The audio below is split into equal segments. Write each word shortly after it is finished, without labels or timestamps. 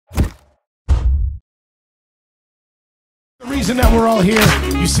reason that we're all here.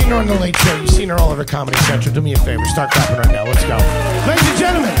 You've seen her on The Late Show. You've seen her all over Comedy Central. Do me a favor. Start clapping right now. Let's go. Ladies and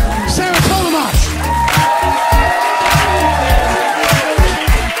gentlemen, Sarah Tollemache.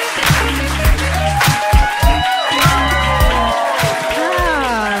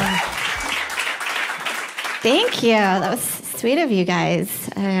 Thank you. That was sweet of you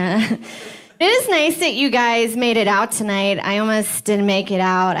guys. It is nice that you guys made it out tonight. I almost didn't make it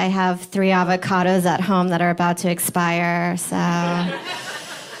out. I have 3 avocados at home that are about to expire, so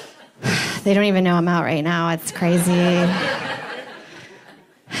they don't even know I'm out right now. It's crazy. I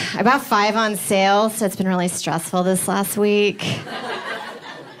bought 5 on sale, so it's been really stressful this last week.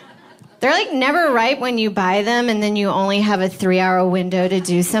 They're like never ripe when you buy them, and then you only have a 3-hour window to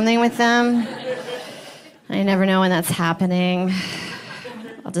do something with them. I never know when that's happening.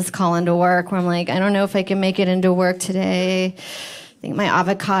 I'll just call into work where I'm like, I don't know if I can make it into work today. I think my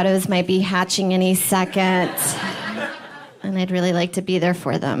avocados might be hatching any second. And I'd really like to be there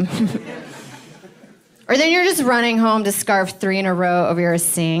for them. Or then you're just running home to scarf 3 in a row over your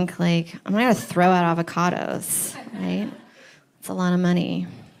sink. Like, I'm not gonna throw out avocados, right? It's a lot of money.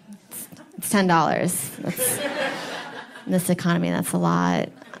 It's $10. That's, in this economy, that's a lot.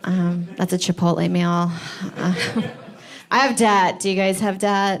 That's a Chipotle meal. I have debt. Do you guys have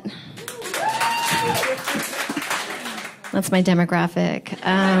debt? That's my demographic.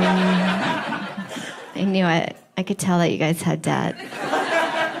 I knew it. I could tell that you guys had debt.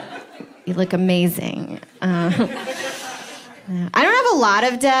 You look amazing. I don't have a lot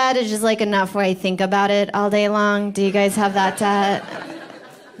of debt. It's just like enough where I think about it all day long. Do you guys have that debt?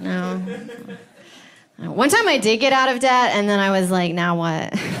 No. One time I did get out of debt, and then I was like, now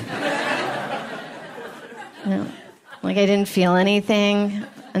what? No. Like, I didn't feel anything,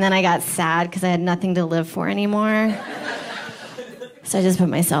 and then I got sad because I had nothing to live for anymore. So I just put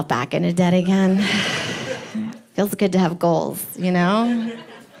myself back into debt again. Feels good to have goals, you know?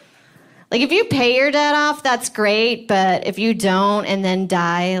 Like, if you pay your debt off, that's great, but if you don't and then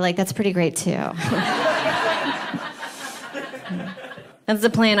die, like, that's pretty great, too. That's the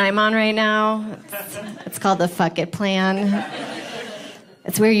plan I'm on right now. It's called the Fuck It plan.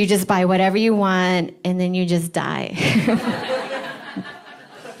 It's where you just buy whatever you want and then you just die.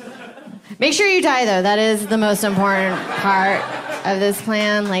 Make sure you die, though. That is the most important part of this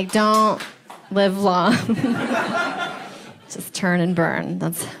plan. Like, don't live long. Just turn and burn.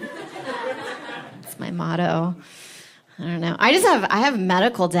 That's my motto. I don't know. I have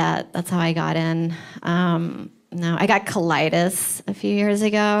medical debt. That's how I got in. No, I got colitis a few years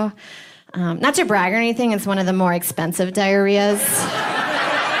ago. Not to brag or anything, it's one of the more expensive diarrheas.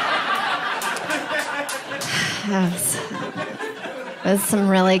 It was some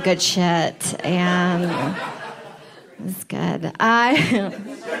really good shit, and it was good. I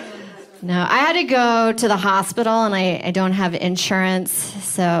had to go to the hospital, and I don't have insurance,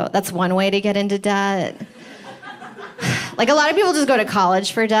 so that's one way to get into debt. Like, a lot of people just go to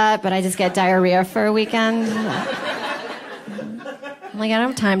college for debt, but I just get diarrhea for a weekend. I'm like, I don't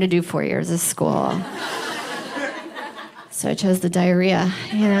have time to do 4 years of school. So I chose the diarrhea,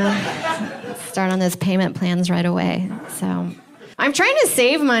 you know. Start on those payment plans right away. So I'm trying to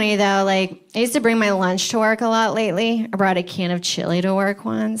save money, though. Like, I used to bring my lunch to work a lot lately. I brought a can of chili to work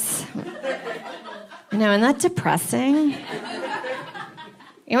once. You know, isn't that depressing?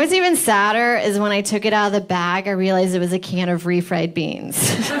 You know what's even sadder is when I took it out of the bag, I realized it was a can of refried beans.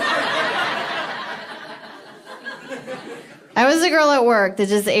 I was the girl at work that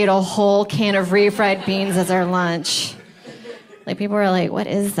just ate a whole can of refried beans as our lunch. Like, people were like, what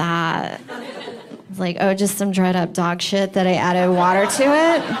is that? I was like, oh, just some dried up dog shit that I added water to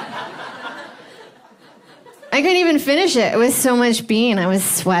it. I couldn't even finish it. It was so much bean. I was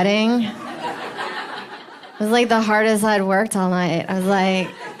sweating. It was like the hardest I'd worked all night. I was like,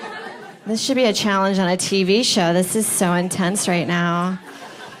 this should be a challenge on a TV show. This is so intense right now.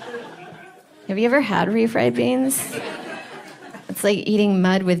 Have you ever had refried beans? It's like eating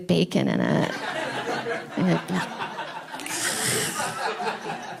mud with bacon in it.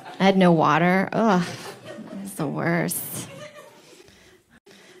 I had no water. Ugh, it's the worst.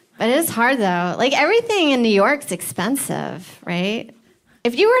 But it is hard, though. Like, everything in New York's expensive, right?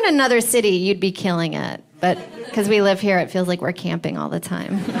 If you were in another city, you'd be killing it. But because we live here, it feels like we're camping all the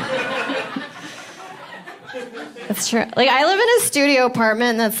time. That's true. Like, I live in a studio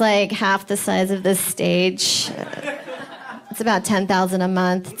apartment that's like half the size of this stage. It's about $10,000 a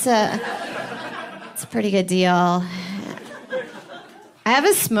month. It's a pretty good deal. I have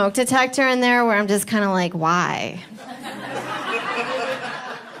a smoke detector in there where I'm just kind of like, why?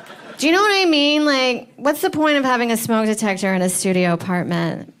 Do you know what I mean? Like, what's the point of having a smoke detector in a studio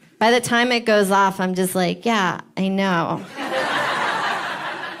apartment? By the time it goes off, I'm just like, yeah, I know.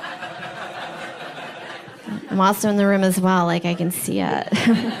 I'm also in the room as well, like I can see it.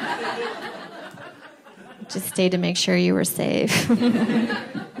 Just stayed to make sure you were safe.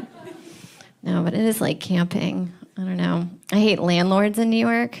 No, but it is like camping. I don't know. I hate landlords in New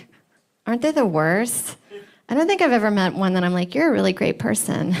York. Aren't they the worst? I don't think I've ever met one that I'm like, you're a really great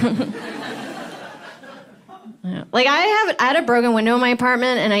person. Like I had a broken window in my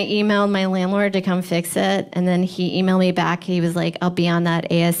apartment and I emailed my landlord to come fix it. And then he emailed me back. He was like, I'll be on that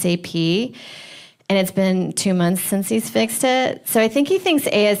ASAP. And it's been 2 months since he's fixed it. So I think he thinks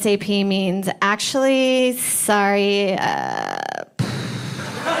ASAP means actually, sorry,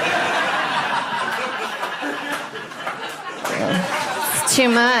 it's too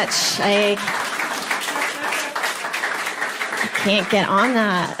much. I can't get on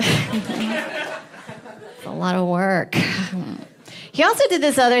that. It's a lot of work. He also did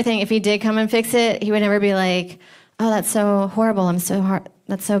this other thing. If he did come and fix it, he would never be like, oh, that's so horrible.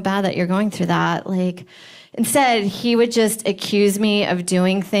 That's so bad that you're going through that. Like, instead, he would just accuse me of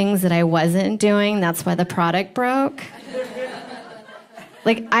doing things that I wasn't doing. That's why the product broke.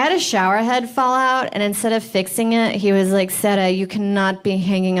 Like, I had a shower head fall out, and instead of fixing it, he was like, Seta, you cannot be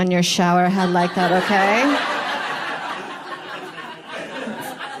hanging on your shower head like that, okay?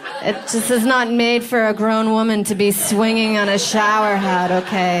 It just is not made for a grown woman to be swinging on a shower head,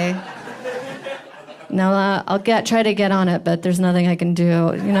 okay? No, I'll try to get on it, but there's nothing I can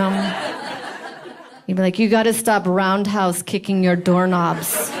do, you know? You'd be like, you gotta stop roundhouse kicking your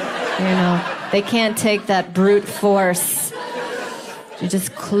doorknobs, you know? They can't take that brute force. You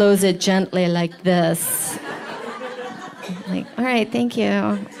just close it gently like this. I'm like, all right, thank you.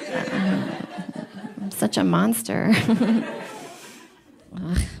 I'm such a monster. Ugh,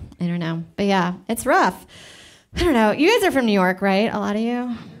 I don't know. But yeah, it's rough. I don't know. You guys are from New York, right? A lot of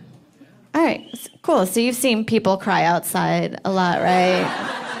you? All right, cool. So you've seen people cry outside a lot, right?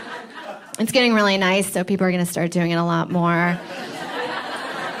 It's getting really nice, so people are going to start doing it a lot more.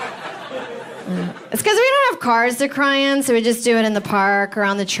 It's because we don't have cars to cry in, so we just do it in the park or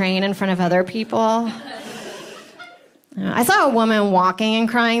on the train in front of other people. I saw a woman walking and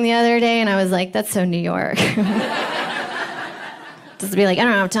crying the other day, and I was like, that's so New York. Just to be like, I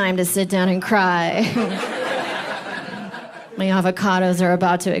don't have time to sit down and cry. My avocados are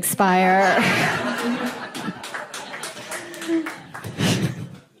about to expire.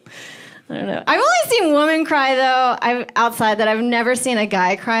 I don't know. I've only seen women cry, though, outside. That I've never seen a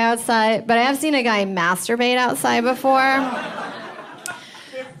guy cry outside. But I have seen a guy masturbate outside before,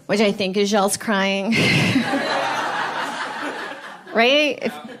 which I think is y'all's crying.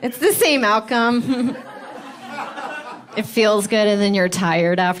 Right? It's the same outcome. It feels good, and then you're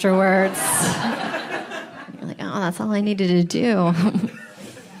tired afterwards. You're like, oh, that's all I needed to do.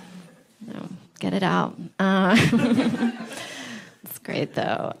 No, get it out. It's great,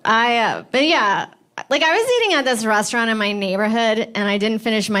 though. But yeah, like I was eating at this restaurant in my neighborhood, and I didn't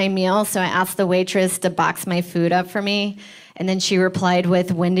finish my meal, so I asked the waitress to box my food up for me, and then she replied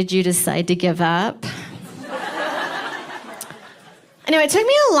with, when did you decide to give up? Anyway, it took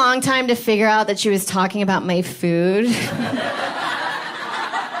me a long time to figure out that she was talking about my food.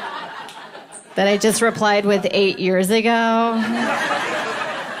 That I just replied with 8 years ago.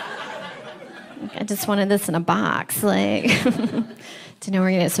 I just wanted this in a box, like, to know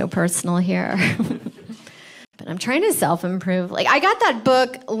we're gonna get so personal here. But I'm trying to self-improve. Like, I got that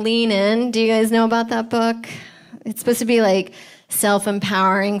book, Lean In. Do you guys know about that book? It's supposed to be like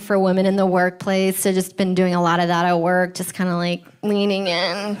self-empowering for women in the workplace. So just been doing a lot of that at work, just kind of like leaning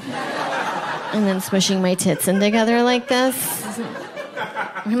in and then smushing my tits in together like this.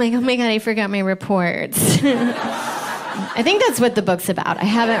 I'm like, oh my God, I forgot my reports. I think that's what the book's about. I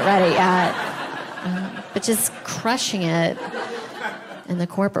haven't read it yet. But just crushing it in the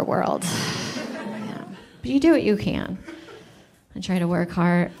corporate world. Yeah. But you do what you can. I try to work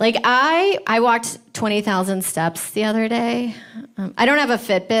hard. Like, I walked 20,000 steps the other day. I don't have a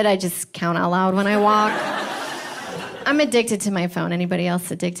Fitbit. I just count out loud when I walk. I'm addicted to my phone. Anybody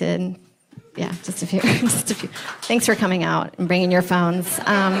else addicted? Yeah, just a few. Just a few. Thanks for coming out and bringing your phones.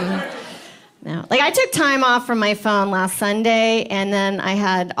 No. Like, I took time off from my phone last Sunday, and then I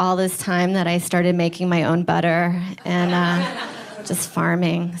had all this time that I started making my own butter and just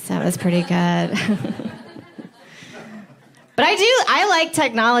farming. So it was pretty good. But I like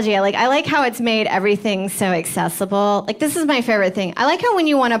technology. I like how it's made everything so accessible. Like, this is my favorite thing. I like how when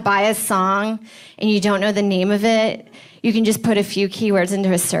you want to buy a song and you don't know the name of it, you can just put a few keywords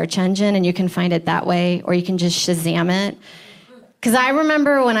into a search engine and you can find it that way, or you can just Shazam it. Because I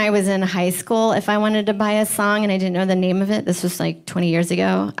remember when I was in high school, if I wanted to buy a song and I didn't know the name of it, this was like 20 years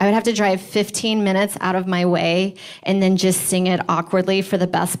ago, I would have to drive 15 minutes out of my way and then just sing it awkwardly for the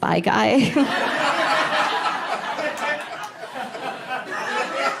Best Buy guy.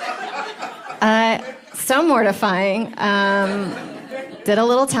 So mortifying. Did a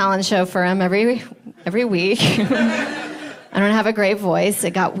little talent show for him every week. I don't have a great voice.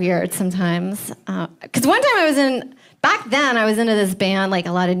 It got weird sometimes. Because one time back then I was into this band, like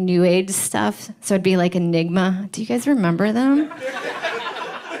a lot of new age stuff. So it'd be like Enigma. Do you guys remember them?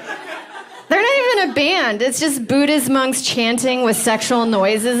 They're not even a band. It's just Buddhist monks chanting with sexual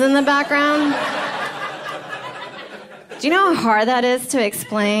noises in the background. Do you know how hard that is to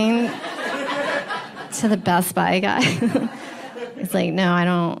explain to the Best Buy guy? He's like, no, I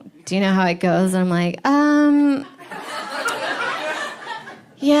don't. Do you know how it goes? And I'm like,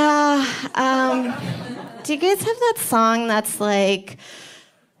 yeah. Do you guys have that song that's like,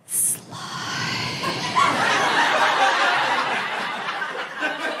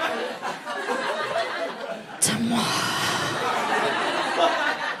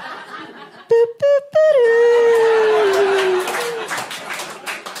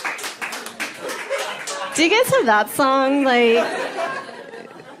 do you guys have that song? Like,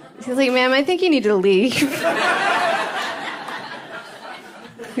 he's like, ma'am, I think you need to leave.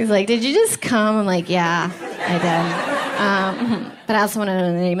 He's like, did you just come? I'm like, yeah, I did. But I also want to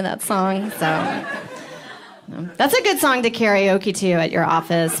know the name of that song, so. That's a good song to karaoke to at your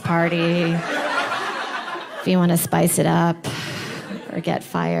office party. If you want to spice it up or get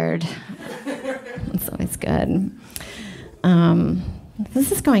fired. It's always good.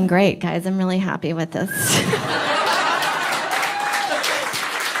 This is going great, guys. I'm really happy with this.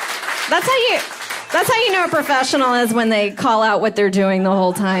 That's how you know a professional is when they call out what they're doing the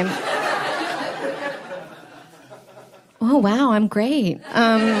whole time. Oh, wow, I'm great.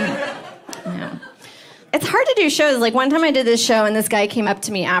 No. It's hard to do shows. Like, one time I did this show, and this guy came up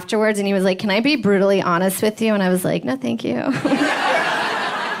to me afterwards, and he was like, can I be brutally honest with you? And I was like, no, thank you.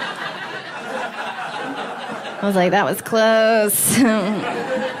 I was like, that was close.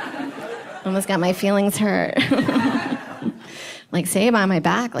 Almost got my feelings hurt. Like, say it behind my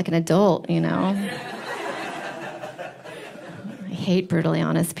back like an adult, you know? I hate brutally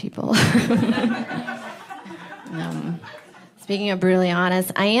honest people. Speaking of brutally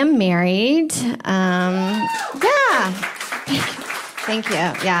honest, I am married. Yeah. Thank you.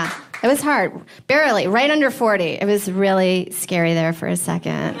 Yeah. It was hard. Barely. Right under 40. It was really scary there for a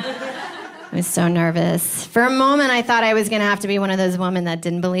second. I was so nervous. For a moment, I thought I was going to have to be one of those women that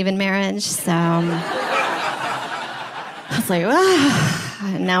didn't believe in marriage, so I was like,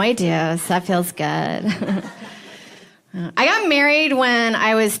 oh, now I do, so that feels good. I got married when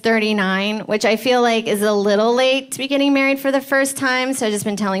I was 39, which I feel like is a little late to be getting married for the first time, so I've just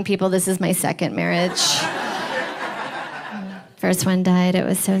been telling people this is my second marriage. First one died, it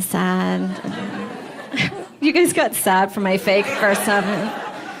was so sad. You guys got sad for my fake first one.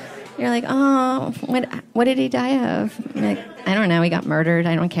 You're like, oh, what did he die of? I'm like, I don't know, he got murdered,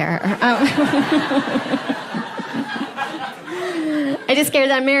 I don't care. I just scared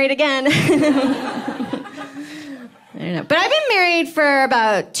that I'm married again. I don't know. But I've been married for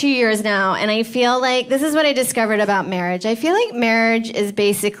about 2 years now, and I feel like this is what I discovered about marriage. I feel like marriage is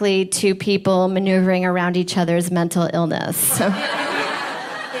basically two people maneuvering around each other's mental illness.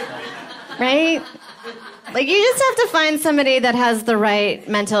 Right? Like, you just have to find somebody that has the right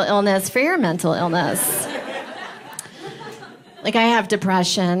mental illness for your mental illness. Like, I have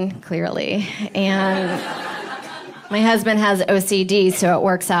depression, clearly, and my husband has OCD, so it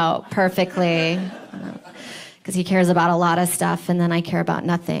works out perfectly, because he cares about a lot of stuff, and then I care about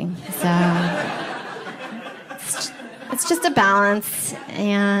nothing. So it's just a balance,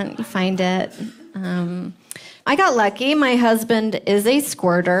 and you find it. I got lucky. My husband is a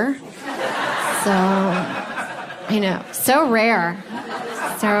squirter. So, I know, so rare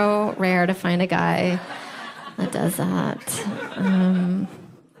to find a guy that does that.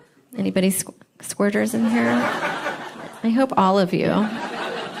 Anybody squirters in here? I hope all of you,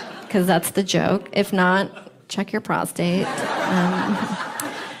 because that's the joke. If not, check your prostate. I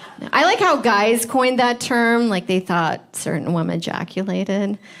like how guys coined that term, like they thought certain women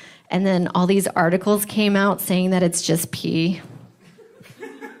ejaculated, and then all these articles came out saying that it's just pee.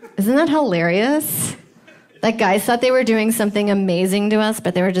 Isn't that hilarious? That guys thought they were doing something amazing to us,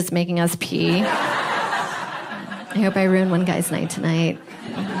 but they were just making us pee. I hope I ruined one guy's night tonight.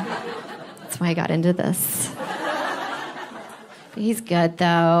 That's why I got into this. But he's good,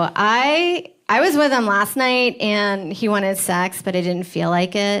 though. I was with him last night, and he wanted sex, but I didn't feel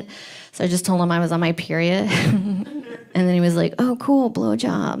like it. So I just told him I was on my period. And then he was like, oh, cool,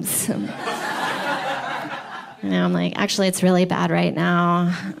 blowjobs. And I'm like, actually, it's really bad right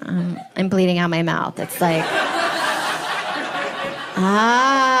now. I'm bleeding out my mouth. It's like,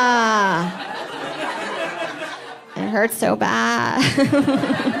 it hurts so bad.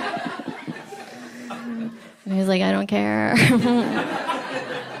 And he's like, I don't care.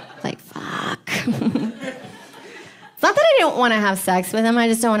 Like, fuck. It's not that I don't want to have sex with him. I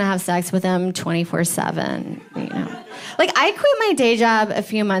just don't want to have sex with him 24/7, you know. Like, I quit my day job a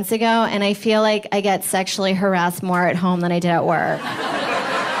few months ago, and I feel like I get sexually harassed more at home than I did at work.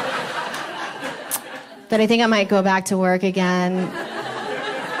 But I think I might go back to work again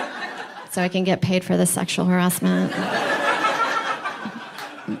so I can get paid for the sexual harassment. I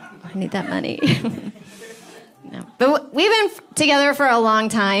need that money. No. But we've been together for a long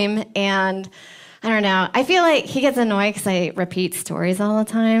time, and I don't know. I feel like he gets annoyed because I repeat stories all the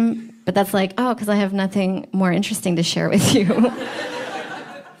time. But that's like, oh, because I have nothing more interesting to share with you.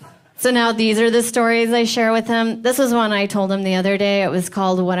 So now these are the stories I share with him. This was one I told him the other day. It was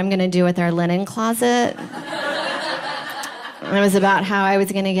called What I'm Going to Do with Our Linen Closet. And it was about how I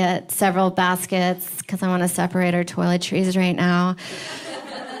was going to get several baskets because I want to separate our toiletries right now.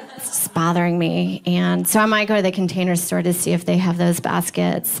 It's just bothering me. And so I might go to the Container Store to see if they have those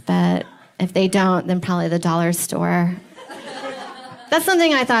baskets. But if they don't, then probably the dollar store. That's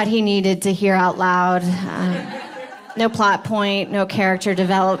something I thought he needed to hear out loud. No plot point, no character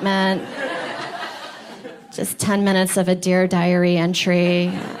development. Just 10 minutes of a Dear Diary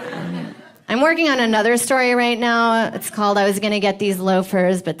entry. I'm working on another story right now. It's called I Was Gonna Get These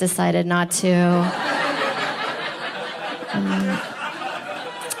Loafers, but decided not to.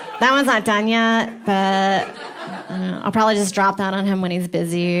 That one's not done yet, but I'll probably just drop that on him when he's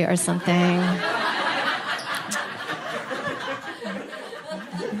busy or something.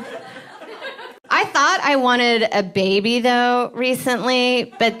 I thought I wanted a baby, though,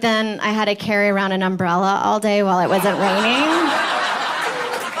 recently, but then I had to carry around an umbrella all day while it wasn't raining.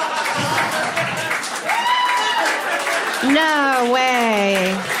 No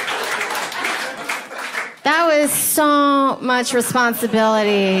way. That was so much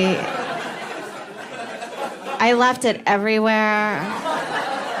responsibility. I left it everywhere.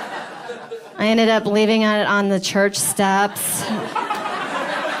 I ended up leaving it on the church steps.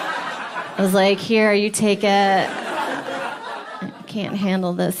 I was like, here, you take it. I can't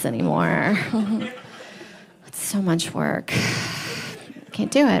handle this anymore. It's so much work. I can't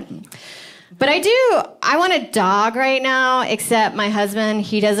do it. But I want a dog right now, except my husband,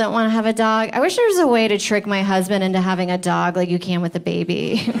 he doesn't want to have a dog. I wish there was a way to trick my husband into having a dog like you can with a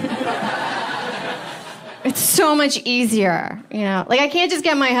baby. It's so much easier, you know? Like, I can't just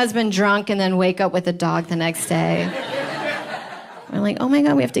get my husband drunk and then wake up with a dog the next day. I'm like, oh my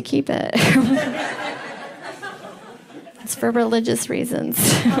God, we have to keep it. It's for religious reasons.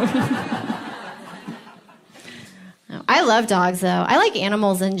 I love dogs, though. I like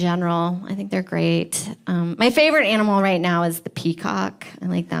animals in general. I think they're great. My favorite animal right now is the peacock. I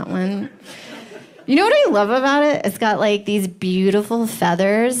like that one. You know what I love about it? It's got like these beautiful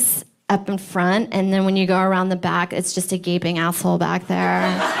feathers up in front, and then when you go around the back, it's just a gaping asshole back there.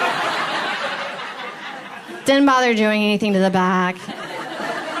 Didn't bother doing anything to the back.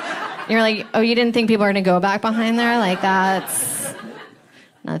 You're like, oh, you didn't think people are going to go back behind there? Like, that's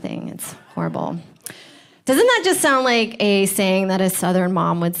nothing. It's horrible. Doesn't that just sound like a saying that a Southern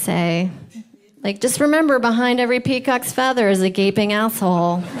mom would say? Like, just remember, behind every peacock's feather is a gaping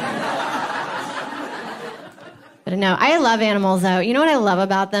asshole. But no, I love animals, though. You know what I love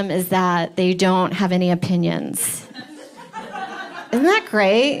about them is that they don't have any opinions. Isn't that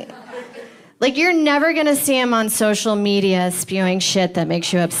great? Like, you're never going to see them on social media spewing shit that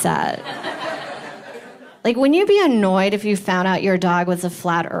makes you upset. Like, wouldn't you be annoyed if you found out your dog was a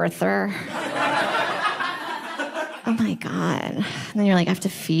flat earther? Oh, my God. And then you're like, I have to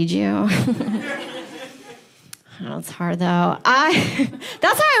feed you. Oh, it's hard, though. That's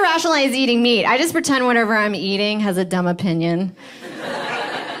how I rationalize eating meat. I just pretend whatever I'm eating has a dumb opinion.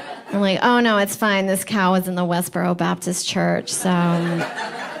 I'm like, oh, no, it's fine. This cow was in the Westboro Baptist Church, so...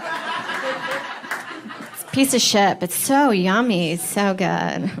 Piece of shit, but so yummy, so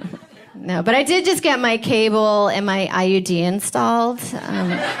good. No, but I did just get my cable and my IUD installed.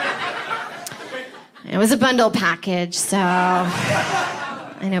 It was a bundle package, so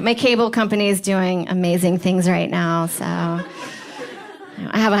I know my cable company is doing amazing things right now. So I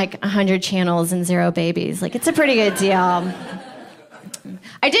have like 100 channels and 0 babies. Like, it's a pretty good deal.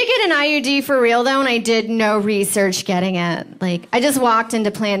 I did get an IUD for real, though, and I did no research getting it. Like, I just walked into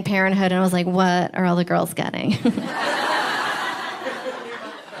Planned Parenthood, and I was like, what are all the girls getting?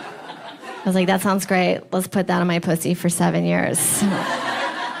 I was like, that sounds great. Let's put that on my pussy for 7 years.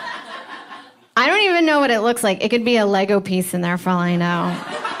 I don't even know what it looks like. It could be a Lego piece in there for all I know.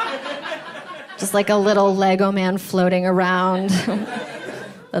 Just like a little Lego man floating around.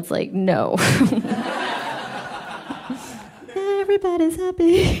 That's like, no. Everybody's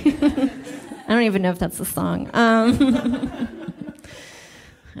happy. I don't even know if that's the song. I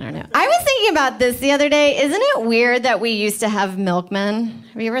don't know. I was thinking about this the other day. Isn't it weird that we used to have milkmen?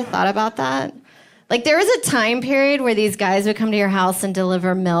 Have you ever thought about that? Like, there was a time period where these guys would come to your house and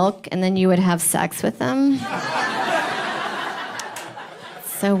deliver milk, and then you would have sex with them.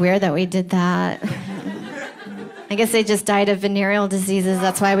 It's so weird that we did that. I guess they just died of venereal diseases.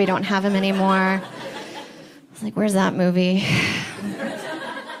 That's why we don't have them anymore. It's like, where's that movie?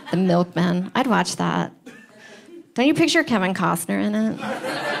 The Milkman. I'd watch that. Don't you picture Kevin Costner in it?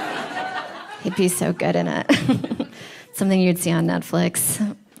 He'd be so good in it. Something you'd see on Netflix.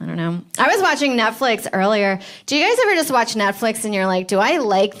 I don't know. I was watching Netflix earlier. Do you guys ever just watch Netflix and you're like, do I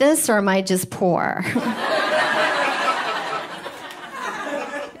like this or am I just poor?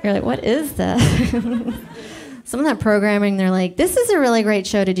 You're like, what is this? Some of that programming, they're like, this is a really great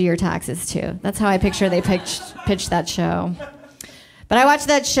show to do your taxes to. That's how I picture they pitched that show. But I watched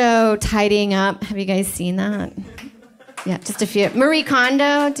that show, Tidying Up. Have you guys seen that? Yeah, just a few. Marie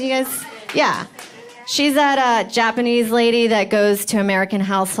Kondo, do you guys? Yeah. She's that Japanese lady that goes to American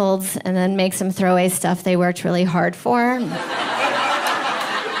households and then makes them throw away stuff they worked really hard for.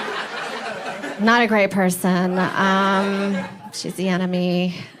 Not a great person. She's the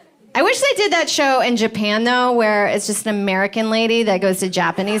enemy. I wish they did that show in Japan, though, where it's just an American lady that goes to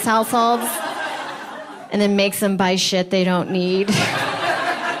Japanese households and then makes them buy shit they don't need.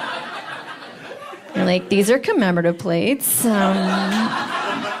 You're like, these are commemorative plates.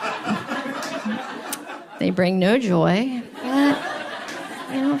 They bring no joy. But,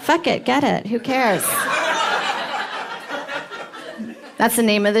 fuck it, get it. Who cares? That's the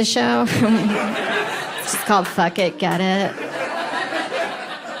name of the show. It's just called Fuck It, Get It.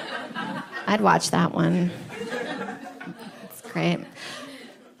 I'd watch that one. It's great.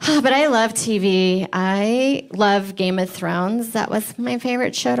 But I love TV. I love Game of Thrones. That was my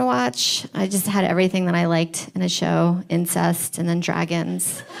favorite show to watch. I just had everything that I liked in a show. Incest and then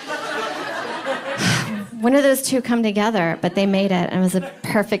dragons. When did those two come together? But they made it, and it was a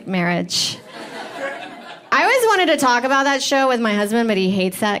perfect marriage. I always wanted to talk about that show with my husband, but he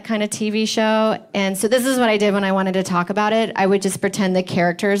hates that kind of TV show. And so this is what I did when I wanted to talk about it. I would just pretend the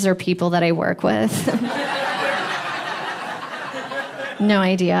characters are people that I work with. No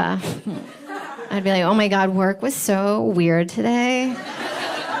idea. I'd be like, oh my God, work was so weird today.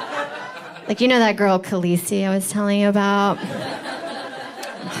 Like, that girl Khaleesi I was telling you about?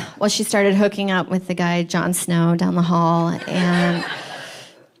 Well, she started hooking up with the guy, Jon Snow, down the hall.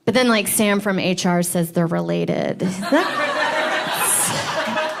 But then, Sam from HR says they're related.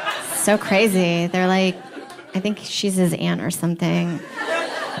 So crazy. They're like, I think she's his aunt or something.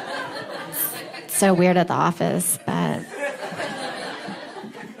 It's so weird at the office, but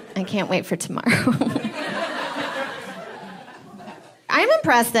I can't wait for tomorrow. I'm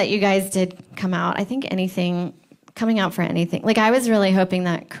impressed that you guys did come out. I think coming out for anything. I was really hoping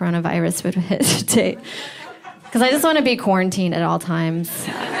that coronavirus would hit today. Because I just want to be quarantined at all times.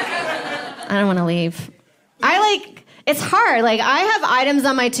 I don't want to leave. It's hard. I have items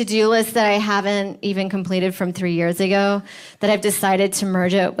on my to-do list that I haven't even completed from 3 years ago that I've decided to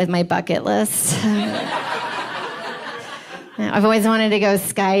merge it with my bucket list. I've always wanted to go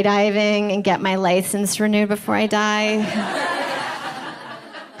skydiving and get my license renewed before I die.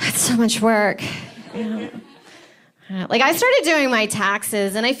 That's so much work. I started doing my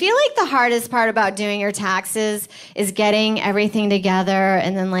taxes, and I feel like the hardest part about doing your taxes is getting everything together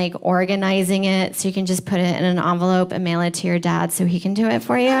and then organizing it so you can just put it in an envelope and mail it to your dad so he can do it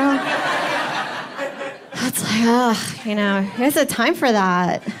for you. It's here's the time for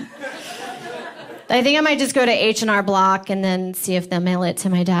that. I think I might just go to H&R Block and then see if they'll mail it to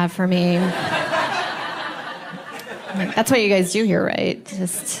my dad for me. That's what you guys do here, right?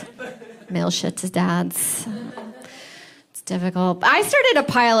 Just mail shit to dads. Difficult. I started a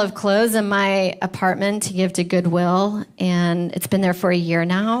pile of clothes in my apartment to give to Goodwill, and it's been there for a year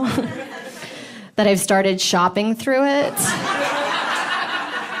now that I've started shopping through it.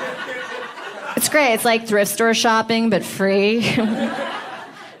 It's great. It's like thrift store shopping, but free.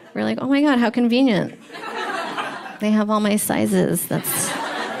 We're like, oh my God, how convenient. They have all my sizes. That's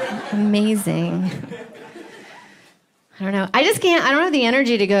amazing. I don't know. I just can't. I don't have the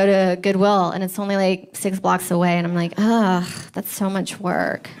energy to go to Goodwill, and it's only 6 blocks away, and I'm like, ugh, that's so much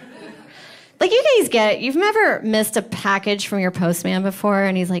work. Like, you guys get it. You've never missed a package from your postman before,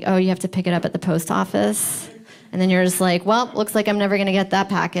 and he's like, oh, you have to pick it up at the post office. And then you're just like, well, looks like I'm never going to get that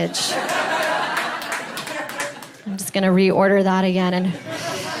package. I'm just going to reorder that again and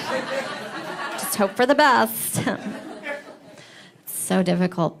just hope for the best. It's so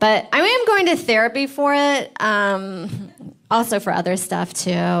difficult. But I am going to therapy for it, also for other stuff, too.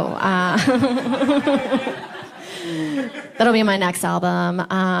 That'll be my next album.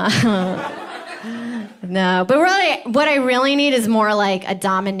 No, but really, what I really need is more like a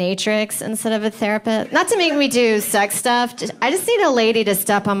dominatrix instead of a therapist. Not to make me do sex stuff. I just need a lady to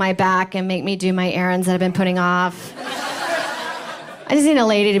step on my back and make me do my errands that I've been putting off. I just need a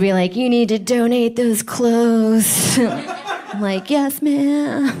lady to be like, you need to donate those clothes. I'm like, yes,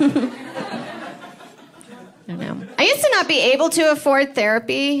 ma'am. I don't know. I used to not be able to afford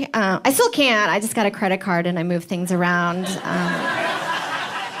therapy. I still can't. I just got a credit card and I move things around.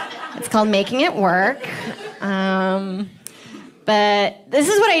 It's called making it work. But this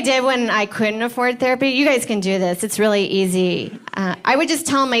is what I did when I couldn't afford therapy. You guys can do this. It's really easy. I would just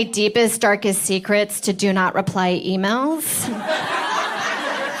tell my deepest, darkest secrets to do not reply emails.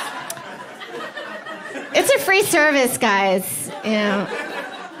 It's a free service, guys. You know,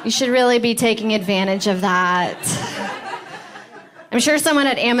 you should really be taking advantage of that. I'm sure someone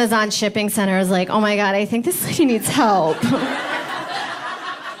at Amazon Shipping Center is like, oh my God, I think this lady needs help.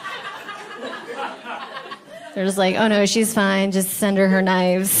 They're just like, oh no, she's fine. Just send her her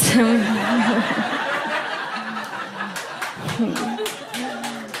knives. And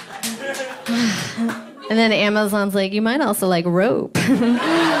then Amazon's like, you might also like rope. What?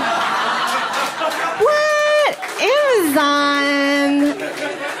 Amazon?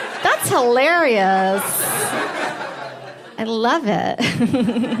 That's hilarious. I love it.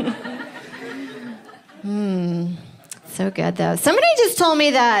 So good, though. Somebody just told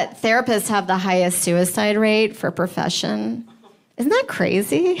me that therapists have the highest suicide rate for profession. Isn't that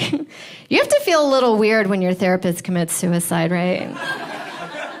crazy? You have to feel a little weird when your therapist commits suicide, right?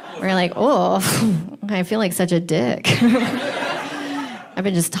 Where you're like, oh, I feel like such a dick. I've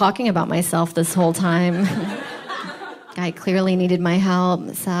been just talking about myself this whole time. Guy clearly needed my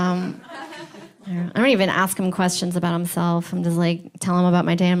help, so I don't even ask him questions about himself. I'm just like, tell him about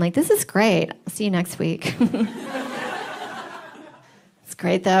my day. I'm like, this is great. I'll see you next week. It's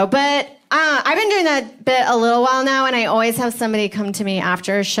great, though. But I've been doing that bit a little while now, and I always have somebody come to me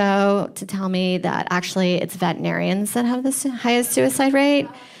after a show to tell me that actually it's veterinarians that have the highest suicide rate.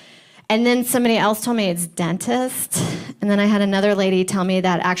 And then somebody else told me it's dentists. And then I had another lady tell me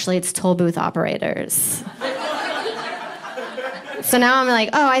that actually it's toll booth operators. So now I'm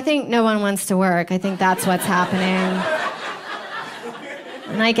like, oh, I think no one wants to work. I think that's what's happening.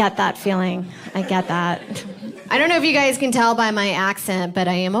 And I get that feeling. I get that. I don't know if you guys can tell by my accent, but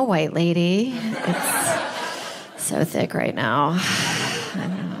I am a white lady. It's so thick right now. I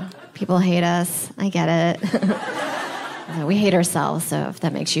know. People hate us. I get it. We hate ourselves, so if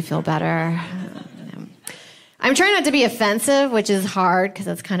that makes you feel better. I'm trying not to be offensive, which is hard because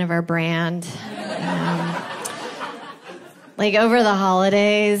that's kind of our brand. Like over the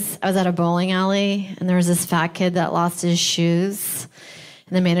holidays, I was at a bowling alley, and there was this fat kid that lost his shoes.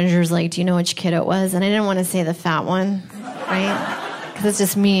 And the manager's like, do you know which kid it was? And I didn't want to say the fat one, right? Because it's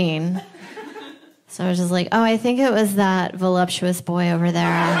just mean. So I was just like, oh, I think it was that voluptuous boy over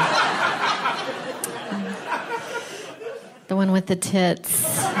there. The one with the tits.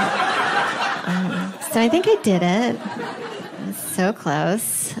 So I think I did it. It was so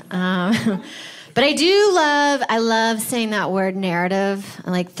close. But I love saying that word narrative. I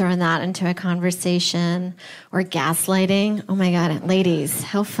like throwing that into a conversation. Or gaslighting. Oh my God, ladies,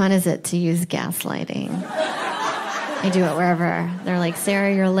 how fun is it to use gaslighting? I do it wherever. They're like,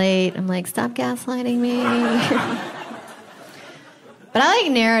 Sarah, you're late. I'm like, stop gaslighting me. But I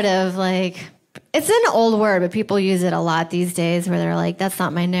like narrative, like, it's an old word, but people use it a lot these days where they're like, that's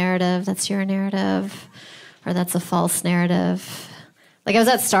not my narrative, that's your narrative. Or that's a false narrative. Like, I was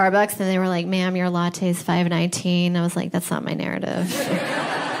at Starbucks, and they were like, ma'am, your latte's $5.19. I was like, that's not my narrative.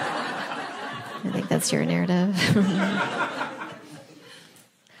 I think that's your narrative.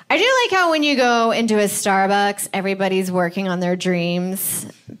 I do like how when you go into a Starbucks, everybody's working on their dreams,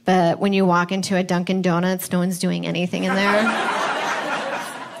 but when you walk into a Dunkin' Donuts, no one's doing anything in there.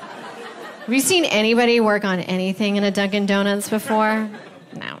 Have you seen anybody work on anything in a Dunkin' Donuts before?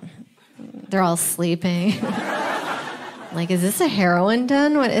 No. They're all sleeping. Like, is this a heroin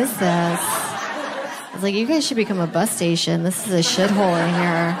den? What is this? I was like, you guys should become a bus station. This is a shithole in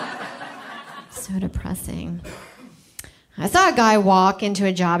here. So depressing. I saw a guy walk into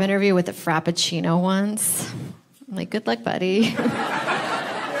a job interview with a Frappuccino once. I'm like, good luck, buddy.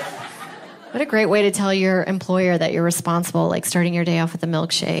 What a great way to tell your employer that you're responsible, like starting your day off with a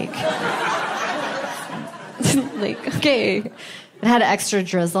milkshake. Like, okay. It had extra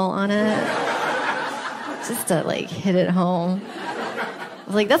drizzle on it. Just to, like, hit it home. I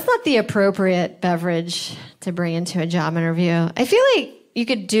was like, that's not the appropriate beverage to bring into a job interview. I feel like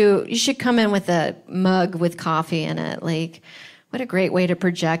you should come in with a mug with coffee in it. Like, what a great way to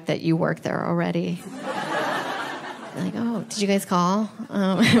project that you work there already. Like, oh, did you guys call?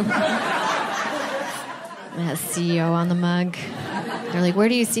 It has CEO on the mug. They're like, where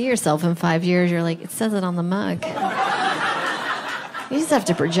do you see yourself in 5 years? You're like, it says it on the mug. You just have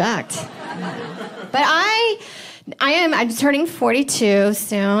to project. But I'm turning 42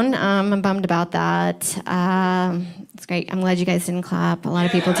 soon. I'm bummed about that. It's great. I'm glad you guys didn't clap. A lot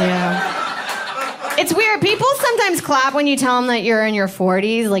of people do. It's weird. People sometimes clap when you tell them that you're in your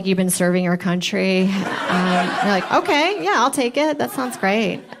 40s, like you've been serving your country. You're like, okay, yeah, I'll take it. That sounds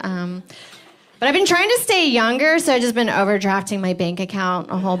great. But I've been trying to stay younger, so I've just been overdrafting my bank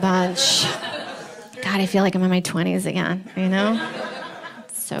account a whole bunch. God, I feel like I'm in my 20s again, you know?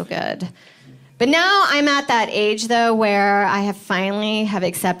 It's so good. But now I'm at that age, though, where I have finally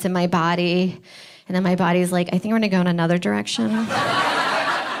accepted my body, and then my body's like, I think we're going to go in another direction.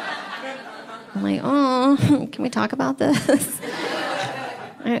 I'm like, oh, can we talk about this?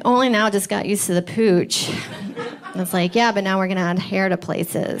 I only now just got used to the pooch. And it's like, yeah, but now we're going to add hair to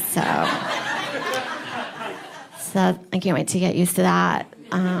places, so I can't wait to get used to that.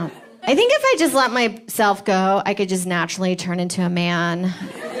 I think if I just let myself go, I could just naturally turn into a man,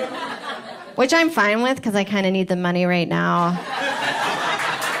 which I'm fine with because I kind of need the money right now.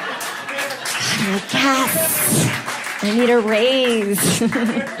 I'm like, yes, I need a raise.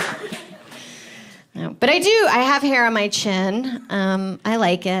 No, but I have hair on my chin. I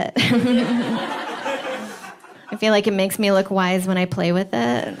like it. I feel like it makes me look wise when I play with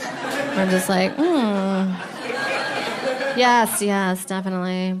it. I'm just like, Yes,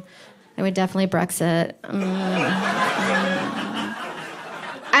 definitely. I would definitely Brexit.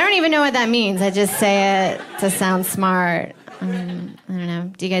 I don't even know what that means. I just say it to sound smart. I don't know.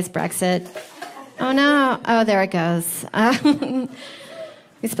 Do you guys Brexit? Oh, no. Oh, there it goes.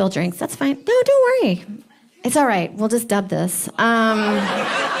 We spill drinks. That's fine. No, don't worry. It's all right. We'll just dub this.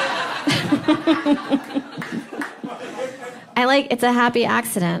 It's a happy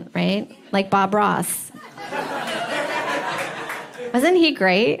accident, right? Like Bob Ross. Wasn't he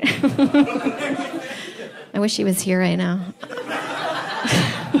great? I wish he was here right now.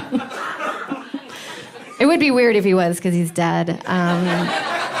 It would be weird if he was, because he's dead.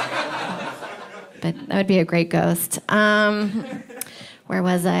 But that would be a great ghost. Where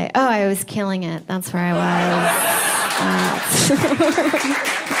was I? Oh, I was killing it. That's where I was.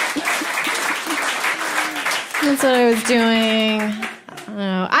 That's what I was doing.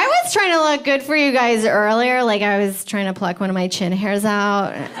 I was trying to look good for you guys earlier. Like I was trying to pluck one of my chin hairs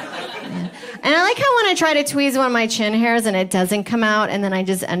out. And I like how when I try to tweeze one of my chin hairs and it doesn't come out, and then I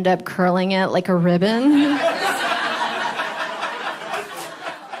just end up curling it like a ribbon.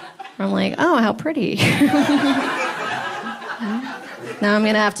 I'm like, oh, how pretty. Now I'm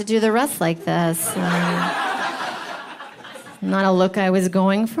going to have to do the rest like this. Not a look I was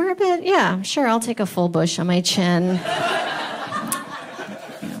going for, but yeah, sure, I'll take a full bush on my chin.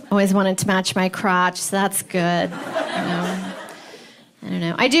 Always wanted to match my crotch, so that's good. I don't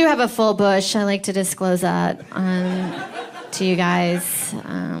know. I do have a full bush. I like to disclose that to you guys.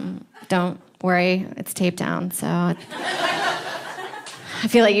 Don't worry, it's taped down, so I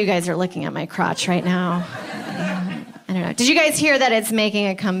feel like you guys are looking at my crotch right now. I don't know. Did you guys hear that it's making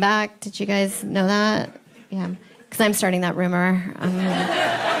a comeback? Did you guys know that? Yeah, because I'm starting that rumor.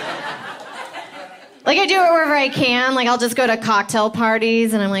 Like, I do it wherever I can. Like, I'll just go to cocktail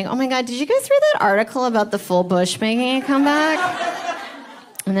parties, and I'm like, oh my God, did you guys read that article about the full bush making a comeback?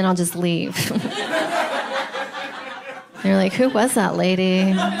 And then I'll just leave. They're like, who was that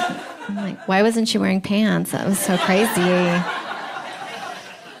lady? I'm like, why wasn't she wearing pants? That was so crazy.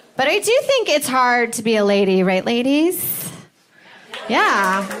 But I do think it's hard to be a lady, right, ladies?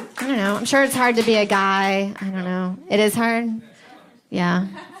 Yeah. I don't know. I'm sure it's hard to be a guy. I don't know. It is hard? Yeah.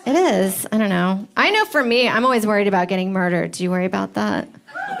 It is. I don't know. I know for me, I'm always worried about getting murdered. Do you worry about that?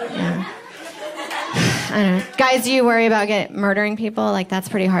 Yeah. I don't know. Guys, do you worry about murdering people? Like, that's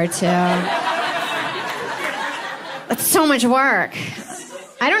pretty hard, too. It's so much work.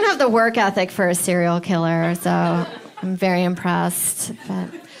 I don't have the work ethic for a serial killer, so I'm very impressed.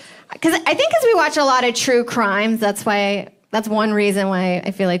 Because I think we watch a lot of true crimes, that's one reason why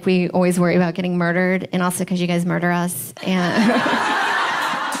I feel like we always worry about getting murdered, and also because you guys murder us. And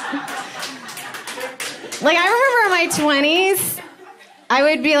like, I remember in my 20s, I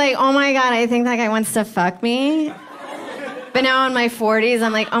would be like, oh my God, I think that guy wants to fuck me. But now in my 40s,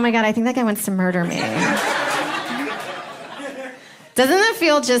 I'm like, oh my God, I think that guy wants to murder me. Doesn't that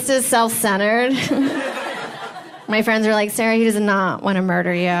feel just as self-centered? My friends are like, Sarah, he does not want to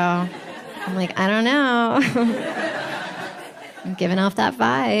murder you. I'm like, I don't know. I'm giving off that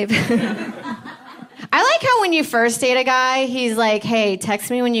vibe. I like how when you first date a guy, he's like, hey,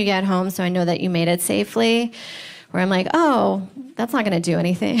 text me when you get home so I know that you made it safely. Where I'm like, oh, that's not going to do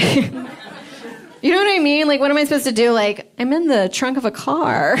anything. You know what I mean? Like, what am I supposed to do? Like, I'm in the trunk of a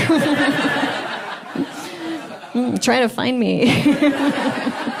car. Try to find me.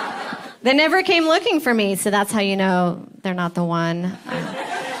 They never came looking for me, so that's how you know they're not the one.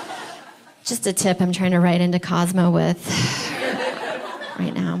 Just a tip I'm trying to write into Cosmo with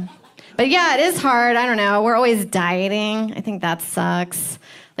right now. But yeah, it is hard. I don't know. We're always dieting. I think that sucks.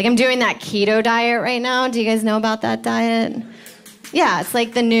 Like, I'm doing that keto diet right now. Do you guys know about that diet? Yeah, it's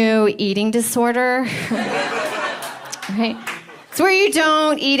like the new eating disorder. Right? It's where you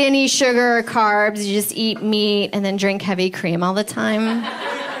don't eat any sugar or carbs. You just eat meat and then drink heavy cream all the time.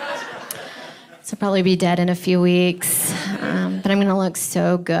 So I'll probably be dead in a few weeks. But I'm going to look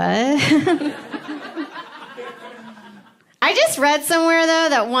so good. I just read somewhere, though,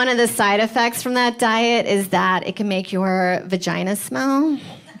 that one of the side effects from that diet is that it can make your vagina smell.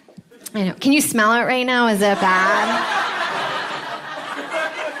 I know. Can you smell it right now? Is it bad?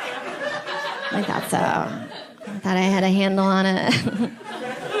 I thought so. I thought I had a handle on it.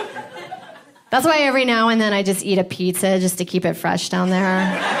 That's why every now and then I just eat a pizza just to keep it fresh down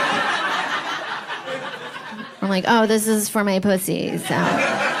there. I'm like, oh, this is for my pussy,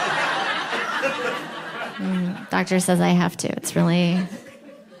 so... Doctor says I have to. It's really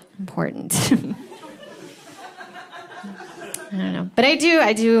important. I don't know. But I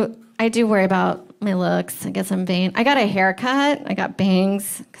do worry about my looks. I guess I'm vain. I got a haircut. I got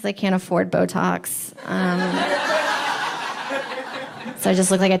bangs because I can't afford Botox. So I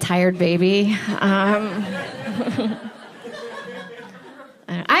just look like a tired baby.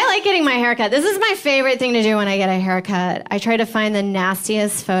 I like getting my haircut. This is my favorite thing to do when I get a haircut. I try to find the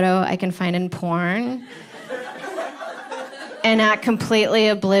nastiest photo I can find in porn and act completely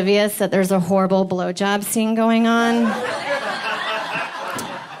oblivious that there's a horrible blowjob scene going on.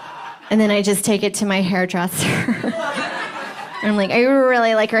 And then I just take it to my hairdresser. And I'm like, I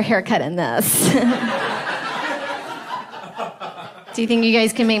really like her haircut in this. Do you think you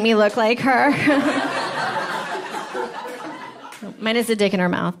guys can make me look like her? Minus a dick in her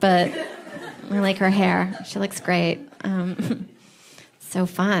mouth, but I like her hair. She looks great. So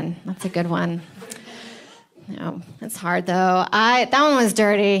fun. That's a good one. No, it's hard though. That one was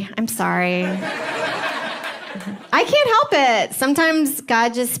dirty. I'm sorry. I can't help it. Sometimes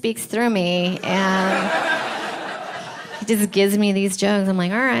God just speaks through me and he just gives me these jokes. I'm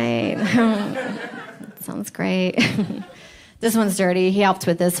like, all right. Sounds great. This one's dirty. He helped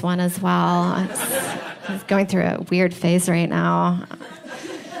with this one as well. He's going through a weird phase right now.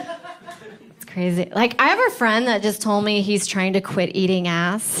 It's crazy. Like, I have a friend that just told me he's trying to quit eating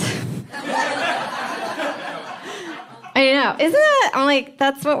ass. I know. Isn't it? I'm like,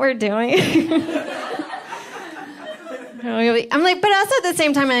 that's what we're doing. I'm like, but also at the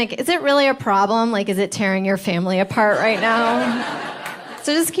same time, I'm like, is it really a problem? Like, is it tearing your family apart right now?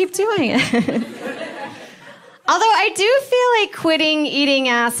 So just keep doing it. Although I do feel like quitting eating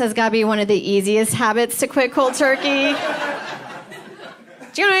ass has got to be one of the easiest habits to quit cold turkey.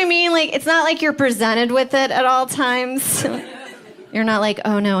 Do you know what I mean? Like, it's not like you're presented with it at all times. You're not like,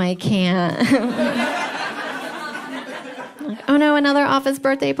 oh no, I can't. Like, oh no, another office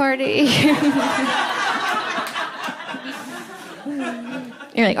birthday party.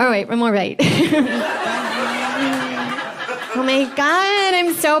 You're like, oh wait, one more bite. Oh my God,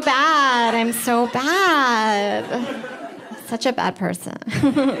 I'm so bad. I'm so bad. Such a bad person.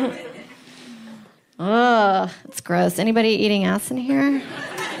 Ugh, it's gross. Anybody eating ass in here?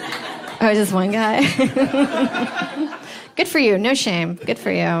 Oh, just one guy? Good for you. No shame. Good for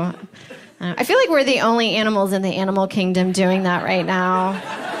you. I feel like we're the only animals in the animal kingdom doing that right now.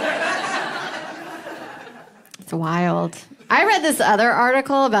 It's wild. I read this other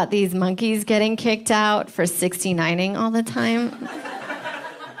article about these monkeys getting kicked out for 69ing all the time.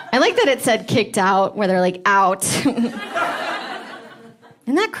 I like that it said kicked out, where they're like out. Isn't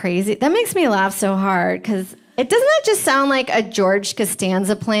that crazy? That makes me laugh so hard, because doesn't that just sound like a George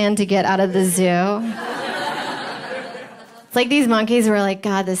Costanza plan to get out of the zoo? It's like these monkeys were like,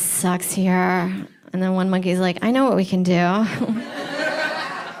 God, this sucks here. And then one monkey's like, I know what we can do.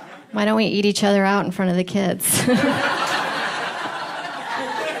 Why don't we eat each other out in front of the kids?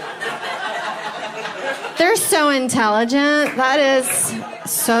 They're so intelligent. That is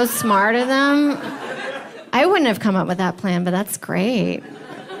so smart of them. I wouldn't have come up with that plan, but that's great.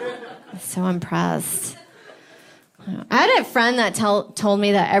 I'm so impressed. I had a friend that told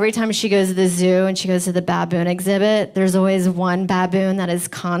me that every time she goes to the zoo and she goes to the baboon exhibit, there's always one baboon that is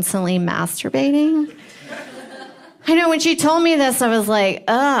constantly masturbating. I know, when she told me this, I was like,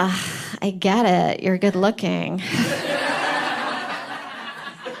 ugh, I get it. You're good looking.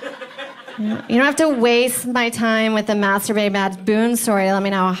 You don't have to waste my time with a masturbating baboon story to let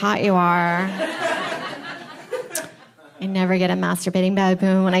me know how hot you are. I never get a masturbating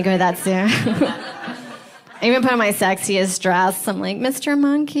baboon when I go to that zoo. I even put on my sexiest dress. I'm like, Mr.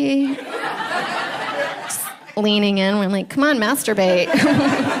 Monkey. Just leaning in. I'm like, come on, masturbate.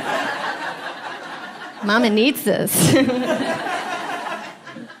 Mama needs this.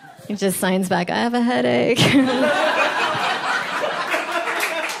 He just signs back, I have a headache.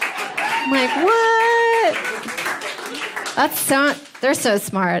 I'm like, what? They're so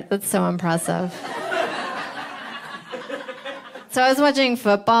smart. That's so impressive. So I was watching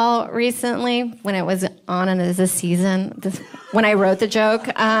football recently when it was on and it was a season, when I wrote the joke.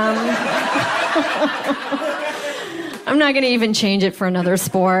 I'm not going to even change it for another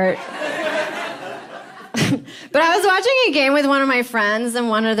sport. But I was watching a game with one of my friends, and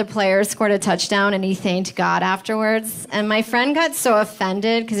one of the players scored a touchdown, and he thanked God afterwards. And my friend got so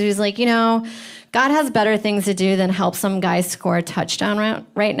offended because he was like, God has better things to do than help some guy score a touchdown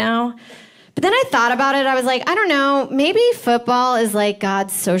right now. But then I thought about it. I was like, I don't know, maybe football is like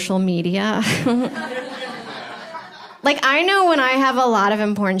God's social media. Like, I know when I have a lot of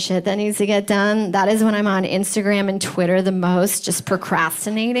important shit that needs to get done, that is when I'm on Instagram and Twitter the most, just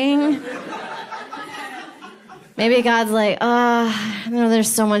procrastinating. Maybe God's like, I know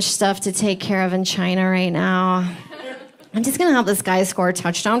there's so much stuff to take care of in China right now. I'm just gonna help this guy score a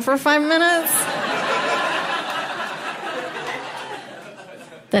touchdown for 5 minutes.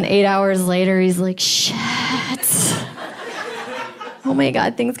 Then 8 hours later, he's like, shit. Oh my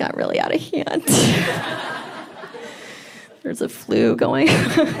God, things got really out of hand. There's a flu going.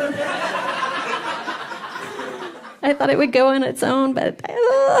 I thought it would go on its own, but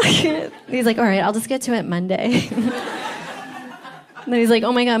he's like, all right, I'll just get to it Monday. And then he's like,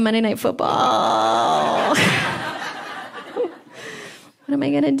 oh my God, Monday Night Football. What am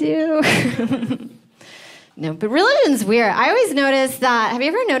I gonna do? No, but religion's weird. I always notice that, have you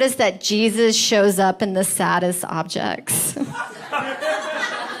ever noticed that Jesus shows up in the saddest objects?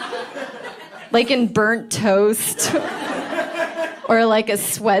 Like in burnt toast. Or like a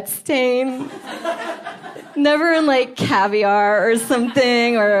sweat stain. Never in like caviar or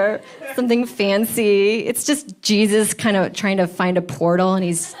something fancy. It's just Jesus kind of trying to find a portal, and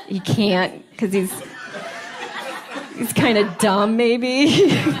he can't because he's kind of dumb maybe.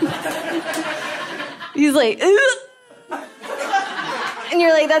 He's like, ugh. And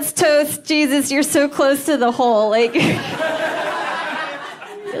you're like, that's toast, Jesus. You're so close to the hole. Like,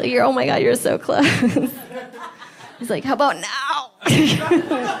 you're oh my God, you're so close. He's like, how about now?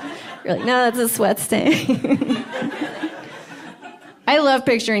 You're like, no, that's a sweat stain. I love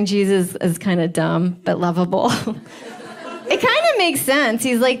picturing Jesus as kind of dumb, but lovable. It kind of makes sense.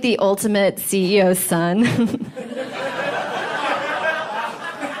 He's like the ultimate CEO's son.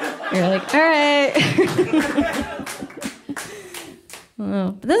 You're like, all right.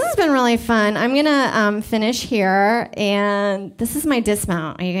 Oh, but this has been really fun. I'm going to finish here, and this is my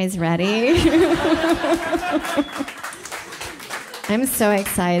dismount. Are you guys ready? I'm so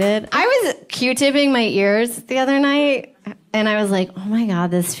excited. I was Q-tipping my ears the other night, and I was like, oh my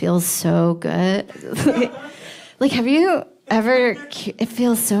God, this feels so good. Like, have you ever, it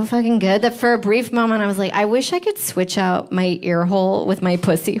feels so fucking good that for a brief moment I was like, I wish I could switch out my ear hole with my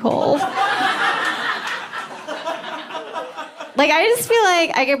pussy hole. Like, I just feel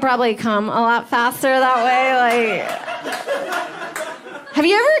like I could probably come a lot faster that way. Like, have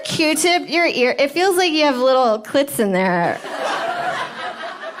you ever Q-tipped your ear? It feels like you have little clits in there.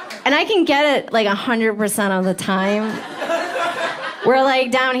 And I can get it like 100% of the time. Where like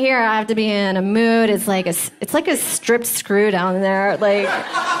down here, I have to be in a mood. It's like a stripped screw down there. Like,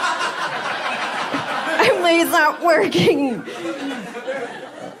 I'm like, it's not working.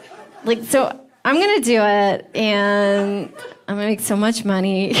 Like, so I'm gonna do it, and I'm gonna make so much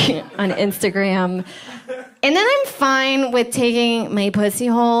money on Instagram. And then I'm fine with taking my pussy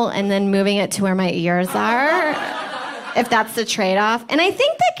hole and then moving it to where my ears are, if that's the trade-off. And I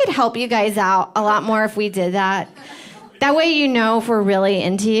think that could help you guys out a lot more if we did that. That way you know if we're really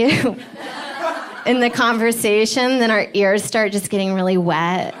into you in the conversation, then our ears start just getting really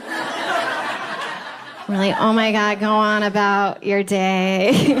wet. We're like, oh my God, go on about your day.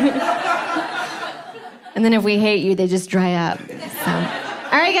 And And then if we hate you, they just dry up. So.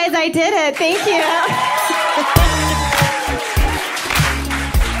 All right, guys, I did it. Thank you.